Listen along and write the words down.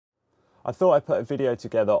I thought I'd put a video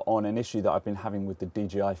together on an issue that I've been having with the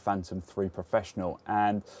DJI Phantom 3 Professional,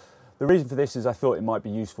 and the reason for this is I thought it might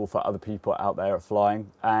be useful for other people out there at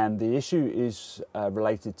flying, and the issue is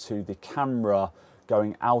related to the camera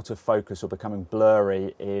going out of focus or becoming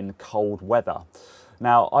blurry in cold weather.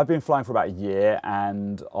 Now, I've been flying for about a year,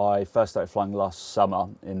 and I first started flying last summer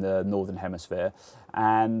in the Northern Hemisphere,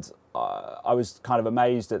 and I was kind of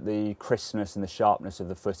amazed at the crispness and the sharpness of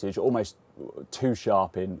the footage, almost too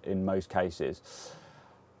sharp in most cases.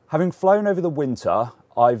 Having flown over the winter,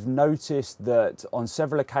 I've noticed that on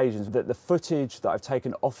several occasions that the footage that I've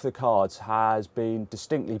taken off the cards has been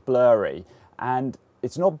distinctly blurry, and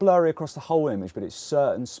it's not blurry across the whole image, but it's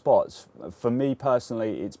certain spots. For me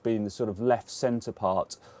personally, it's been the sort of left center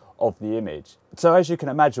part of the image. So as you can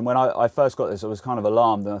imagine, when I first got this, I was kind of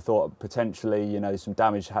alarmed, and I thought potentially, you know, some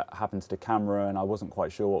damage happened to the camera, and I wasn't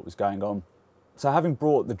quite sure what was going on. So having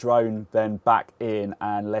brought the drone then back in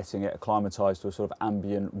and letting it acclimatise to a sort of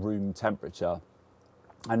ambient room temperature,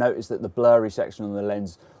 I noticed that the blurry section on the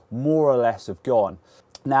lens more or less have gone.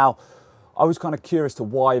 Now, I was kind of curious to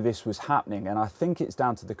why this was happening, and I think it's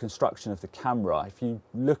down to the construction of the camera. If you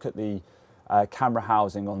look at the camera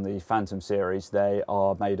housing on the Phantom series, they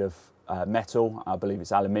are made of metal, I believe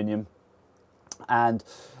it's aluminium, and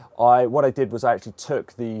what I did was I actually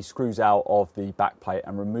took the screws out of the back plate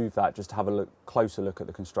and removed that just to have a closer look at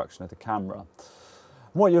the construction of the camera.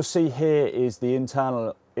 What you'll see here is the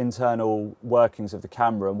internal workings of the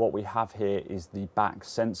camera, and what we have here is the back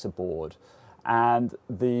sensor board. And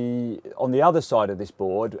on the other side of this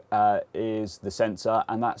board is the sensor,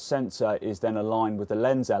 and that sensor is then aligned with the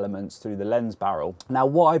lens elements through the lens barrel. Now,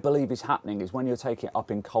 what I believe is happening is when you're taking it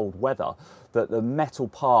up in cold weather, that the metal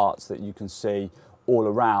parts that you can see all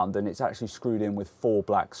around, and it's actually screwed in with 4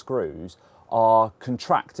 black screws, are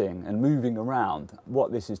contracting and moving around.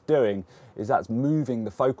 What this is doing is that's moving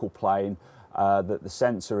the focal plane that the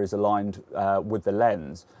sensor is aligned with the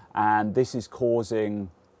lens, and this is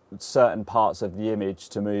causing certain parts of the image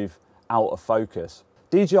to move out of focus.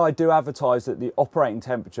 DJI do advertise that the operating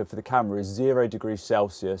temperature for the camera is 0 degrees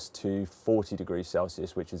Celsius to 40 degrees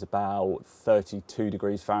Celsius, which is about 32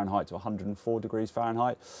 degrees Fahrenheit to 104 degrees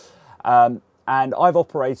Fahrenheit. And I've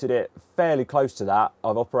operated it fairly close to that.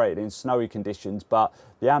 I've operated in snowy conditions, but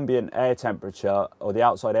the ambient air temperature, or the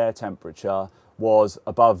outside air temperature, was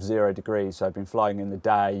above 0 degrees. So I've been flying in the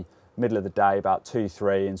day, middle of the day, about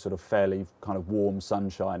 2-3, in sort of fairly kind of warm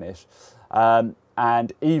sunshine-ish.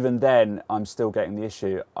 And even then, I'm still getting the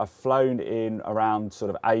issue. I've flown in around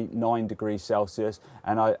sort of 8-9 degrees Celsius,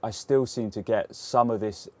 and I still seem to get some of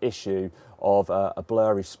this issue of a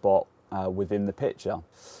blurry spot within the picture.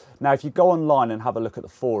 Now, if you go online and have a look at the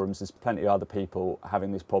forums, there's plenty of other people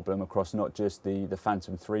having this problem across not just the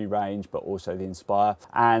Phantom 3 range, but also the Inspire.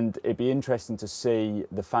 And it'd be interesting to see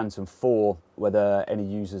the Phantom 4, whether any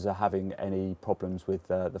users are having any problems with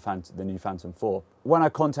the new Phantom 4. When I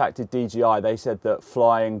contacted DJI, they said that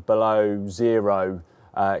flying below 0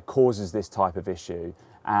 causes this type of issue,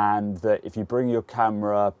 and that if you bring your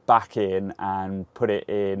camera back in and put it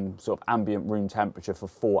in sort of ambient room temperature for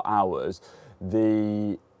 4 hours,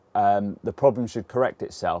 the problem should correct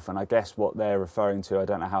itself. And I guess what they're referring to, I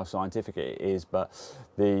don't know how scientific it is, but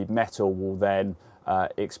the metal will then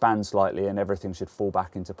expand slightly and everything should fall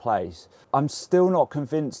back into place. I'm still not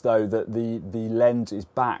convinced though that the lens is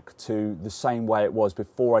back to the same way it was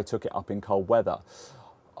before I took it up in cold weather.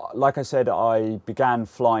 Like I said, I began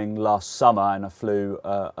flying last summer, and I flew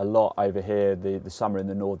a lot over here the summer in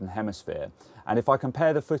the Northern Hemisphere. And if I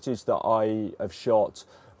compare the footage that I have shot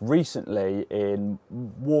recently in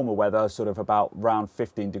warmer weather, sort of about around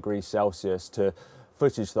 15 degrees Celsius, to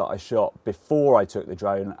footage that I shot before I took the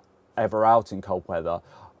drone ever out in cold weather,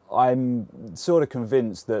 I'm sort of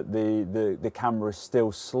convinced that the camera is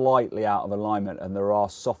still slightly out of alignment, and there are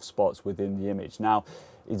soft spots within the image. Now,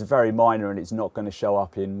 it's very minor and it's not going to show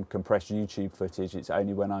up in compressed YouTube footage. It's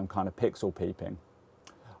only when I'm kind of pixel peeping.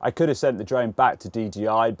 I could have sent the drone back to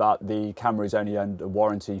DJI, but the camera is only under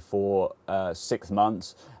warranty for 6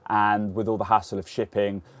 months, and with all the hassle of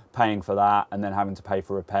shipping, paying for that, and then having to pay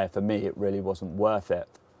for repair, for me it really wasn't worth it.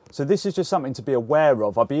 So this is just something to be aware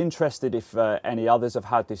of. I'd be interested if any others have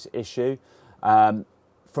had this issue.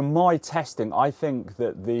 From my testing, I think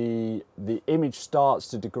that the image starts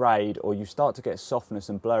to degrade, or you start to get softness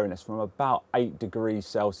and blurriness from about 8 degrees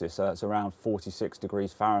Celsius, so that's around 46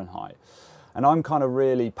 degrees Fahrenheit. And I'm kind of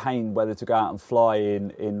really pained whether to go out and fly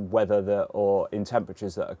in weather or in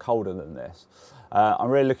temperatures that are colder than this. I'm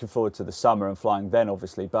really looking forward to the summer and flying then,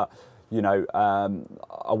 obviously, but you know,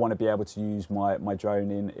 I want to be able to use my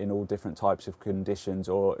drone in all different types of conditions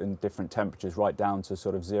or in different temperatures, right down to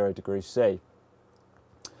sort of 0 degrees C.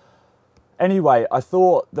 Anyway, I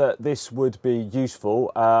thought that this would be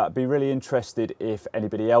useful. I'd be really interested if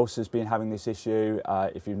anybody else has been having this issue,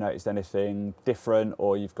 if you've noticed anything different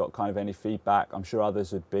or you've got kind of any feedback. I'm sure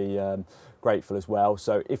others would be grateful as well.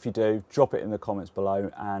 So if you do, drop it in the comments below,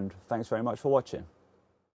 and thanks very much for watching.